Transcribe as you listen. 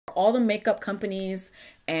All the makeup companies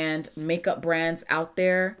and makeup brands out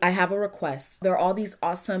there, I have a request. There are all these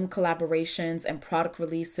awesome collaborations and product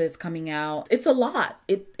releases coming out. It's a lot.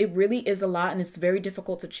 It really is a lot, and it's very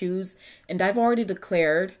difficult to choose. And I've already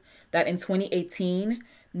declared that in 2018,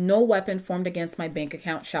 no weapon formed against my bank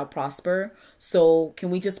account shall prosper. So can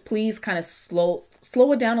we just please kind of slow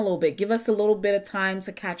it down a little bit? Give us a little bit of time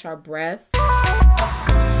to catch our breath.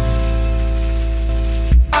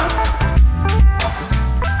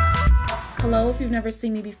 Hello, if you've never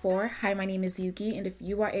seen me before, hi, my name is Youkeyy, and if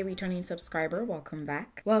you are a returning subscriber, welcome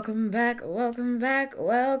back. Welcome back, welcome back,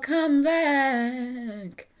 welcome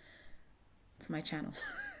back to my channel.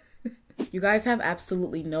 You guys have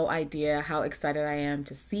absolutely no idea how excited I am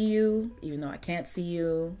to see you, even though I can't see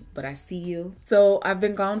you, but I see you. So I've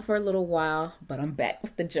been gone for a little while, but I'm back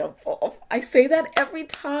with the jump off. I say that every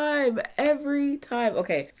time.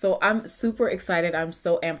 Okay, so I'm super excited. I'm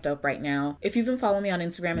so amped up right now. If you've been following me on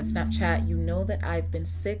Instagram and Snapchat, you know that I've been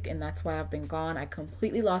sick and that's why I've been gone. I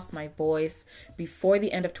completely lost my voice before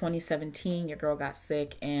the end of 2017. Your girl got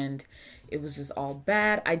sick and it was just all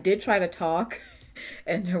bad. I did try to talk.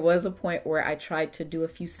 And there was a point where I tried to do a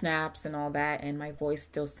few snaps and all that, and my voice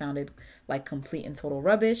still sounded like complete and total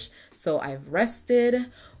rubbish. So I've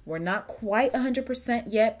rested. We're not quite 100%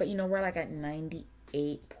 yet, but you know, we're like at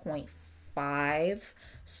 98.5.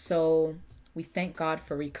 So we thank God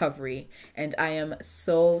for recovery. And I am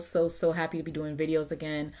so happy to be doing videos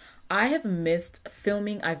again. I have missed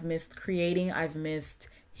filming. I've missed creating. I've missed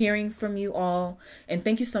hearing from you all, and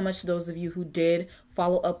thank you so much to those of you who did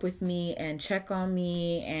follow up with me and check on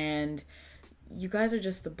me, and you guys are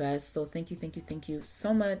just the best. So thank you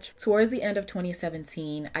so much. Towards the end of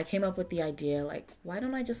 2017, I came up with the idea, like, why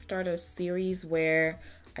don't I just start a series where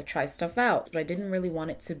I try stuff out? But I didn't really want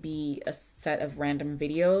it to be a set of random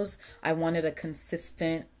videos. I wanted a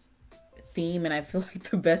consistent theme, and I feel like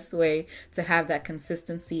the best way to have that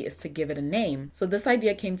consistency is to give it a name. So this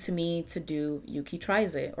idea came to me to do Youkeyy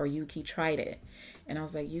Tries It, or Youkeyy Tried It. And I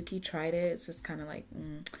was like, Youkeyy Tried It, it's just kind of like,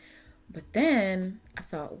 But then I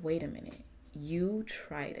thought, wait a minute, you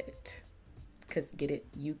tried it. Because get it,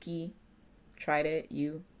 Youkeyy tried it,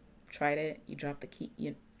 you tried it, you dropped the key,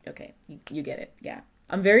 you get it, yeah.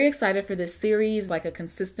 I'm very excited for this series, like a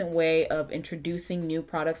consistent way of introducing new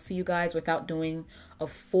products to you guys without doing a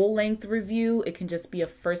full-length review. It can just be a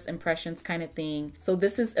first impressions kind of thing. So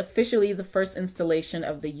this is officially the first installation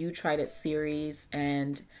of the You Tried It series.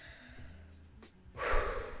 And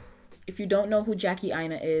if you don't know who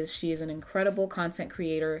Aina is, she is an incredible content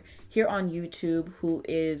creator here on YouTube who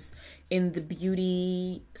is in the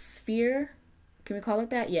beauty sphere. Can we call it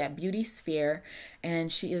that? Yeah, beauty sphere.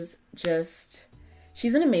 And she is just...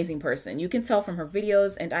 she's an amazing person. You can tell from her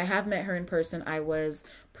videos, and I have met her in person. I was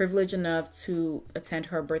privileged enough to attend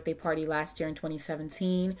her birthday party last year in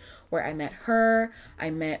 2017, where I met her. I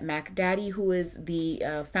met Mac Daddy, who is the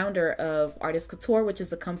founder of Couture, which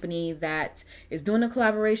is a company that is doing a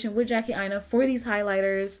collaboration with Aina for these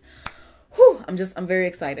highlighters. Whew, I'm very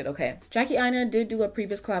excited. Okay, Aina did do a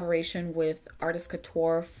previous collaboration with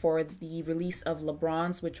Couture for the release of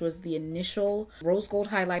LeBron's, which was the initial rose gold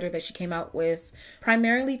highlighter that she came out with,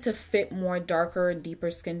 primarily to fit more darker, deeper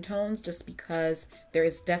skin tones, just because there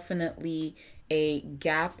is definitely a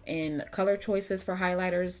gap in color choices for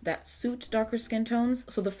highlighters that suit darker skin tones.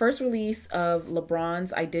 So the first release of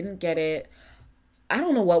LeBron's, I didn't get it. I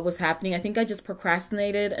don't know what was happening. I think I just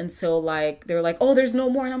procrastinated until like they were like, oh, there's no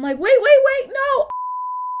more. And I'm like, wait, no.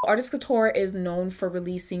 Couture is known for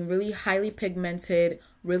releasing really highly pigmented,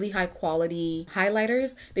 really high quality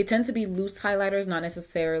highlighters. They tend to be loose highlighters, not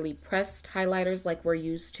necessarily pressed highlighters like we're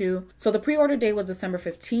used to. So the pre-order date was December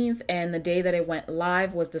 15th and the day that it went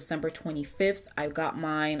live was December 25th. I got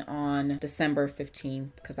mine on December 15th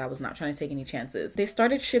because I was not trying to take any chances. They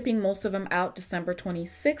started shipping most of them out December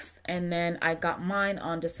 26th and then I got mine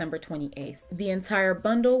on December 28th. The entire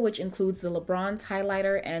bundle, which includes the LeBron's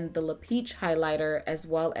highlighter and the Le Peach highlighter, as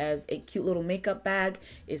well as a cute little makeup bag,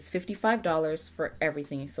 is $55 for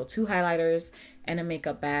everything. So 2 highlighters and a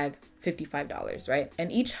makeup bag, $55, right?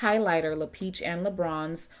 And each highlighter, Le Peach and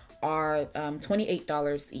LeBron's, are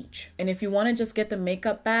 $28 each. And if you want to just get the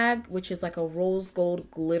makeup bag, which is like a rose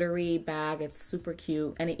gold glittery bag, it's super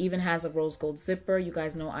cute, and it even has a rose gold zipper. You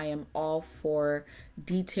guys know I am all for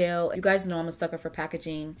detail. You guys know I'm a sucker for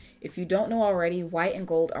packaging. If you don't know already, white and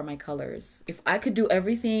gold are my colors. If I could do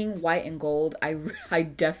everything white and gold, I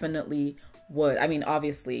definitely would. I mean,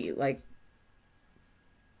 obviously, like,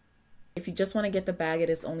 If you just want to get the bag, it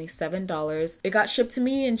is only $7. It got shipped to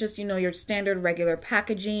me in just, you know, your standard regular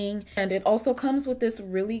packaging. And it also comes with this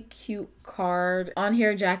really cute card. On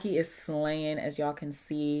here, Jackie is slaying, as y'all can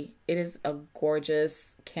see. It is a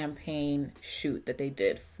gorgeous campaign shoot that they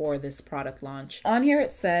did for this product launch. On here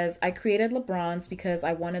it says, I created LeBron's because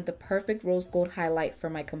I wanted the perfect rose gold highlight for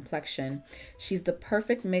my complexion. She's the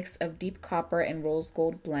perfect mix of deep copper and rose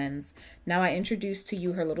gold blends. Now I introduce to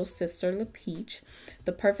you her little sister, La Peach,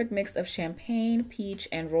 the perfect mix of champagne, peach,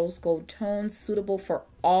 and rose gold tones suitable for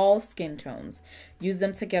all skin tones. Use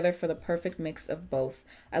them together for the perfect mix of both.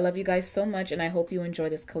 I love you guys so much, and I hope you enjoy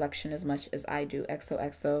this collection as much as I do.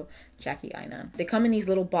 XOXO, Jackie Aina. They come in these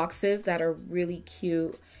little boxes that are really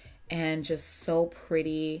cute and just so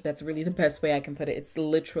pretty. That's really the best way I can put it. It's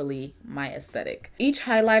literally my aesthetic. Each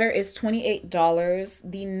highlighter is $28.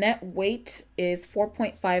 The net weight is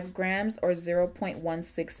 4.5 grams or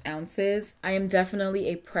 0.16 ounces. I am definitely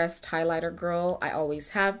a pressed highlighter girl. I always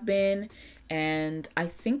have been. And I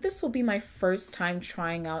think this will be my first time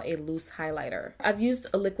trying out a loose highlighter. I've used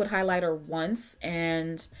a liquid highlighter once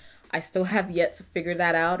and I still have yet to figure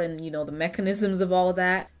that out and, you know, the mechanisms of all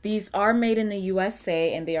that. These are made in the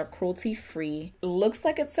USA and they are cruelty free. It looks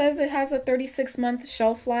like it says it has a 36-month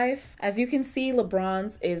shelf life. As you can see,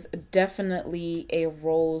 LeBron's is definitely a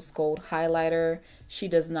rose gold highlighter. She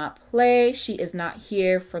does not play. She is not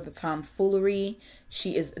here for the tomfoolery.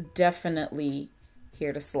 She is definitely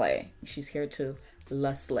here to slay. She's here to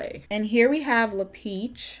slay. And here we have La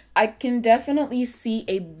Peach. I can definitely see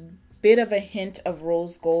a bit of a hint of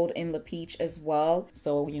rose gold in La Peach as well.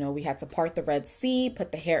 So, you know, we had to part the Red Sea,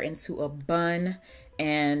 put the hair into a bun,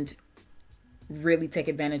 and really take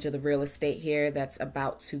advantage of the real estate here that's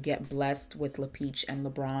about to get blessed with La Peach and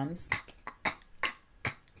LeBron's.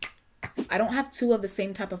 I don't have two of the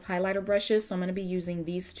same type of highlighter brushes, so I'm going to be using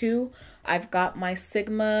these two. I've got my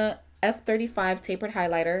Sigma F35 tapered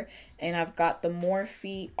highlighter, and I've got the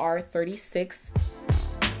Morphe R36.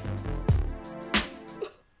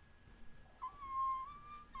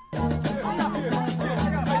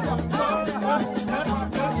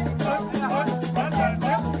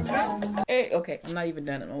 Hey, okay, I'm not even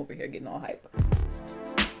done. I'm over here getting all hype.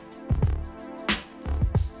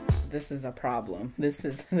 This is a problem. This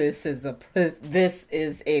is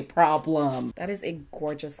a problem. That is a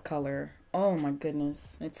gorgeous color. Oh my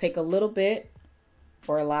goodness. I take a little bit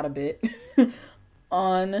or a lot of it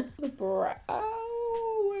on the brow.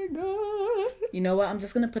 Oh my god. You know what? I'm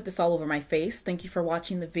just gonna put this all over my face. Thank you for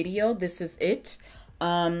watching the video. This is it.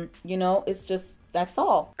 You know, it's just, that's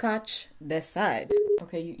all. Catch this side.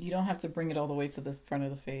 Okay, you don't have to bring it all the way to the front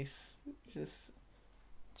of the face. Just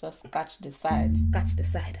catch this side. Catch the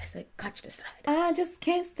side. I said catch the side. I just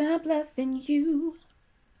can't stop loving you.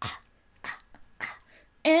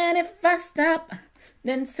 And if I stop,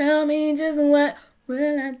 then tell me just what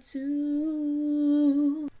will I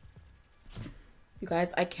do? You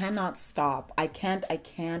guys, I cannot stop. I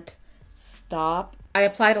can't stop. I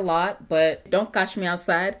applied a lot, but don't catch me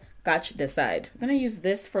outside. Catch this side. I'm gonna use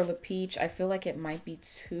this for La Peach. I feel like it might be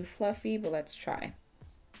too fluffy, but let's try.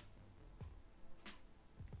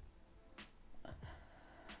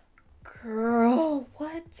 Girl,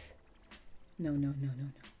 what? No.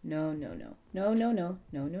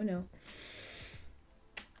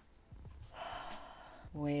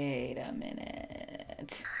 Wait a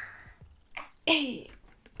minute.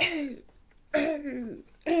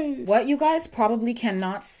 What you guys probably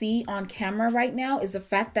cannot see on camera right now is the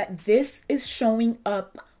fact that this is showing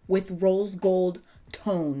up with rose gold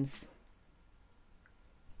tones.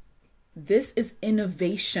 This is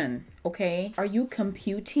innovation, okay? Are you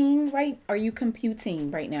computing right? Are you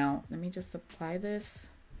computing right now? Let me just apply this.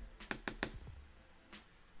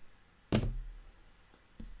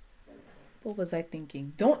 What was I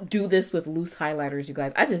thinking? Don't do this with loose highlighters, you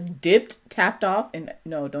guys. I just dipped, tapped off, and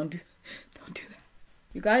no, don't do that.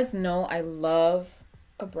 You guys know I love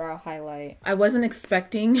a brow highlight. I wasn't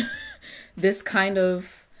expecting this kind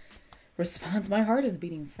of response. My heart is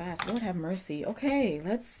beating fast. Lord have mercy. Okay,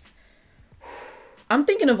 let's... I'm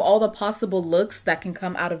thinking of all the possible looks that can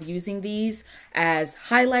come out of using these as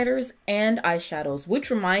highlighters and eyeshadows, which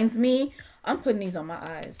reminds me, I'm putting these on my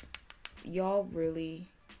eyes. Y'all really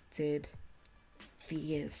did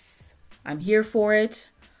this. I'm here for it.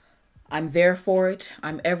 I'm there for it.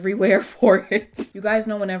 I'm everywhere for it. You guys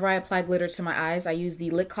know whenever I apply glitter to my eyes, I use the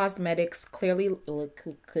Lit Cosmetics Clearly...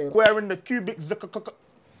 Wearing the cubic zucka.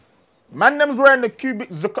 Man them's wearing the cubic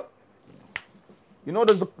zucka. You know,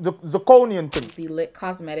 the zirconian thing. The Lit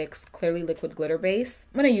Cosmetics Clearly Liquid Glitter Base.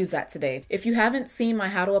 I'm going to use that today. If you haven't seen my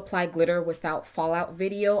how to apply glitter without fallout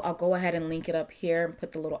video, I'll go ahead and link it up here and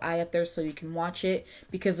put the little eye up there so you can watch it,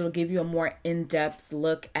 because it'll give you a more in-depth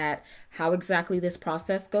look at how exactly this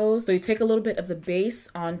process goes. So you take a little bit of the base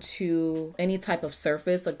onto any type of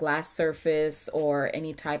surface, a glass surface or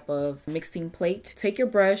any type of mixing plate. Take your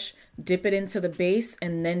brush, dip it into the base,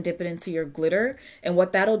 and then dip it into your glitter. And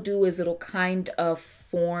what that'll do is it'll kind of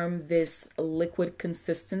form this liquid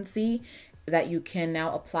consistency that you can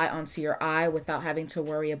now apply onto your eye without having to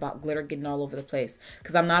worry about glitter getting all over the place.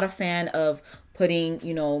 Because I'm not a fan of putting,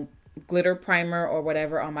 you know, glitter primer or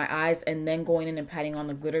whatever on my eyes and then going in and patting on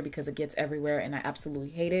the glitter, because it gets everywhere and I absolutely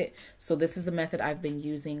hate it. So this is the method I've been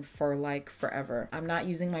using for like forever. I'm not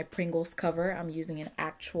using my Pringles cover. I'm using an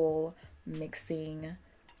actual mixing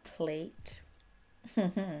plate.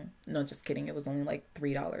 No, just kidding. It was only like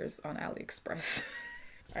 $3 on AliExpress.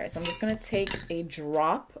 All right, so I'm just gonna take a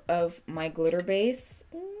drop of my glitter base.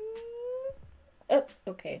 Oh,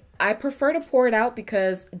 okay. I prefer to pour it out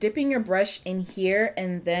because dipping your brush in here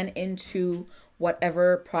and then into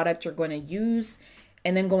whatever product you're going to use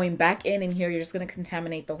and then going back in here, you're just going to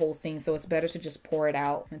contaminate the whole thing. So it's better to just pour it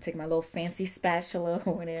out. I'm going to take my little fancy spatula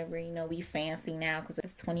or whatever. You know, we fancy now because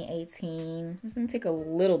it's 2018. I'm just going to take a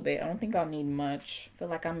little bit. I don't think I'll need much. I feel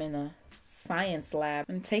like I'm in a science lab.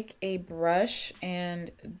 I'm gonna take a brush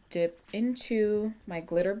and dip into my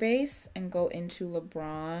glitter base and go into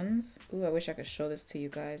LeBron's. Ooh, I wish I could show this to you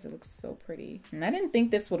guys. It looks so pretty. And I didn't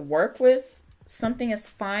think this would work with something as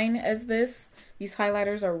fine as this. These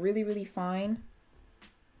highlighters are really, really fine.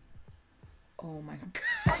 Oh my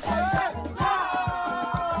God.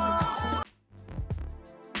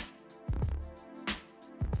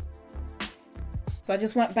 So I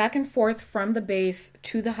just went back and forth from the base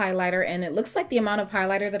to the highlighter, and it looks like the amount of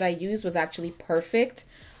highlighter that I used was actually perfect.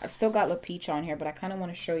 I've still got La Peach on here, but I kind of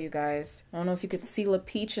want to show you guys. I don't know if you could see La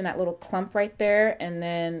Peach in that little clump right there, and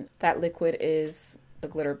then that liquid is the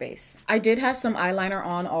glitter base. I did have some eyeliner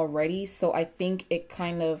on already, so I think it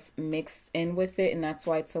kind of mixed in with it, and that's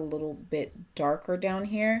why it's a little bit darker down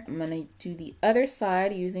here. I'm gonna do the other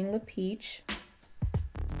side using La Peach.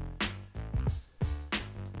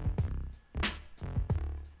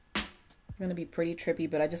 Gonna be pretty trippy,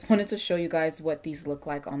 but I just wanted to show you guys what these look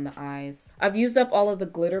like on the eyes. I've used up all of the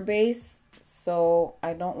glitter base, so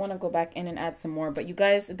I don't want to go back in and add some more, but you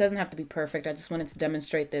guys, it doesn't have to be perfect. I just wanted to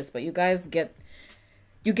demonstrate this, but you guys get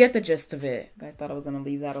the gist of it. You guys thought I was gonna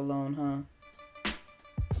leave that alone, huh?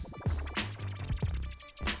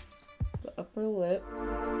 The upper lip.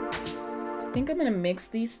 I think I'm gonna mix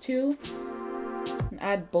these two and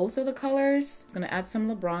add both of the colors. I'm gonna add some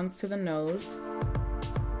LeBron's to the nose.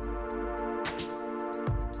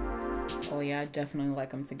 Oh yeah, I definitely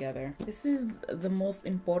like them together. This is the most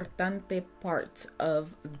importante part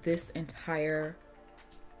of this entire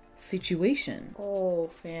situation. Oh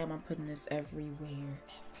fam, I'm putting this everywhere.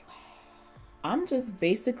 I'm just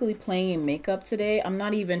basically playing in makeup today. I'm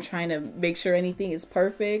not even trying to make sure anything is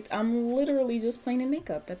perfect. I'm literally just playing in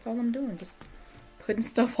makeup. That's all I'm doing. Just putting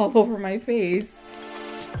stuff all over my face.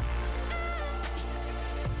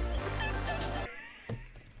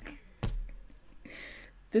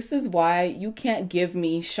 This is why you can't give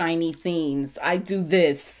me shiny things. I do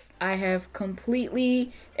this. I have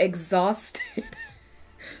completely exhausted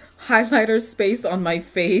highlighter space on my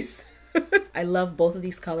face. I love both of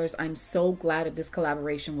these colors. I'm so glad that this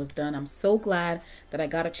collaboration was done. I'm so glad that I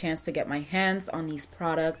got a chance to get my hands on these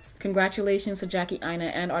products. Congratulations to Youkeyy, Aina,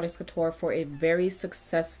 and Artist Couture for a very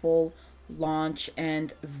successful launch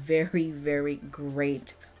and very, very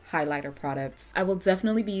great highlighter products. I will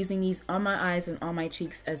definitely be using these on my eyes and on my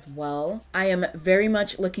cheeks as well. I am very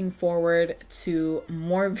much looking forward to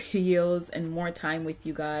more videos and more time with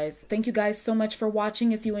you guys. Thank you guys so much for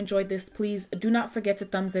watching. If you enjoyed this, please do not forget to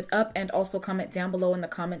thumbs it up and also comment down below in the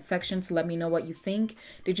comment section to let me know what you think.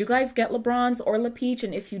 Did you guys get LeBron's or La Peach?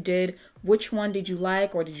 And if you did, which one did you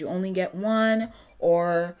like, or did you only get one?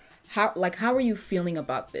 Or how are you feeling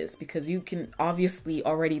about this? Because you can obviously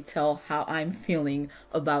already tell how I'm feeling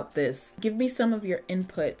about this. Give me some of your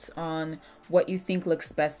input on what you think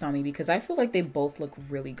looks best on me, because I feel like they both look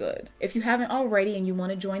really good. If you haven't already and you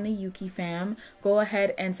want to join the Youkeyy fam, go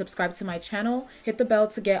ahead and subscribe to my channel. Hit the bell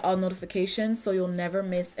to get all notifications so you'll never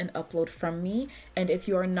miss an upload from me. And if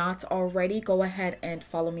you are not already, go ahead and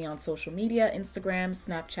follow me on social media, Instagram,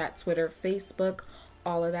 Snapchat, Twitter, Facebook,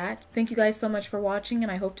 all of that. Thank you guys so much for watching,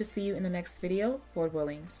 and I hope to see you in the next video, Lord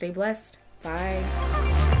willing. Stay blessed. Bye.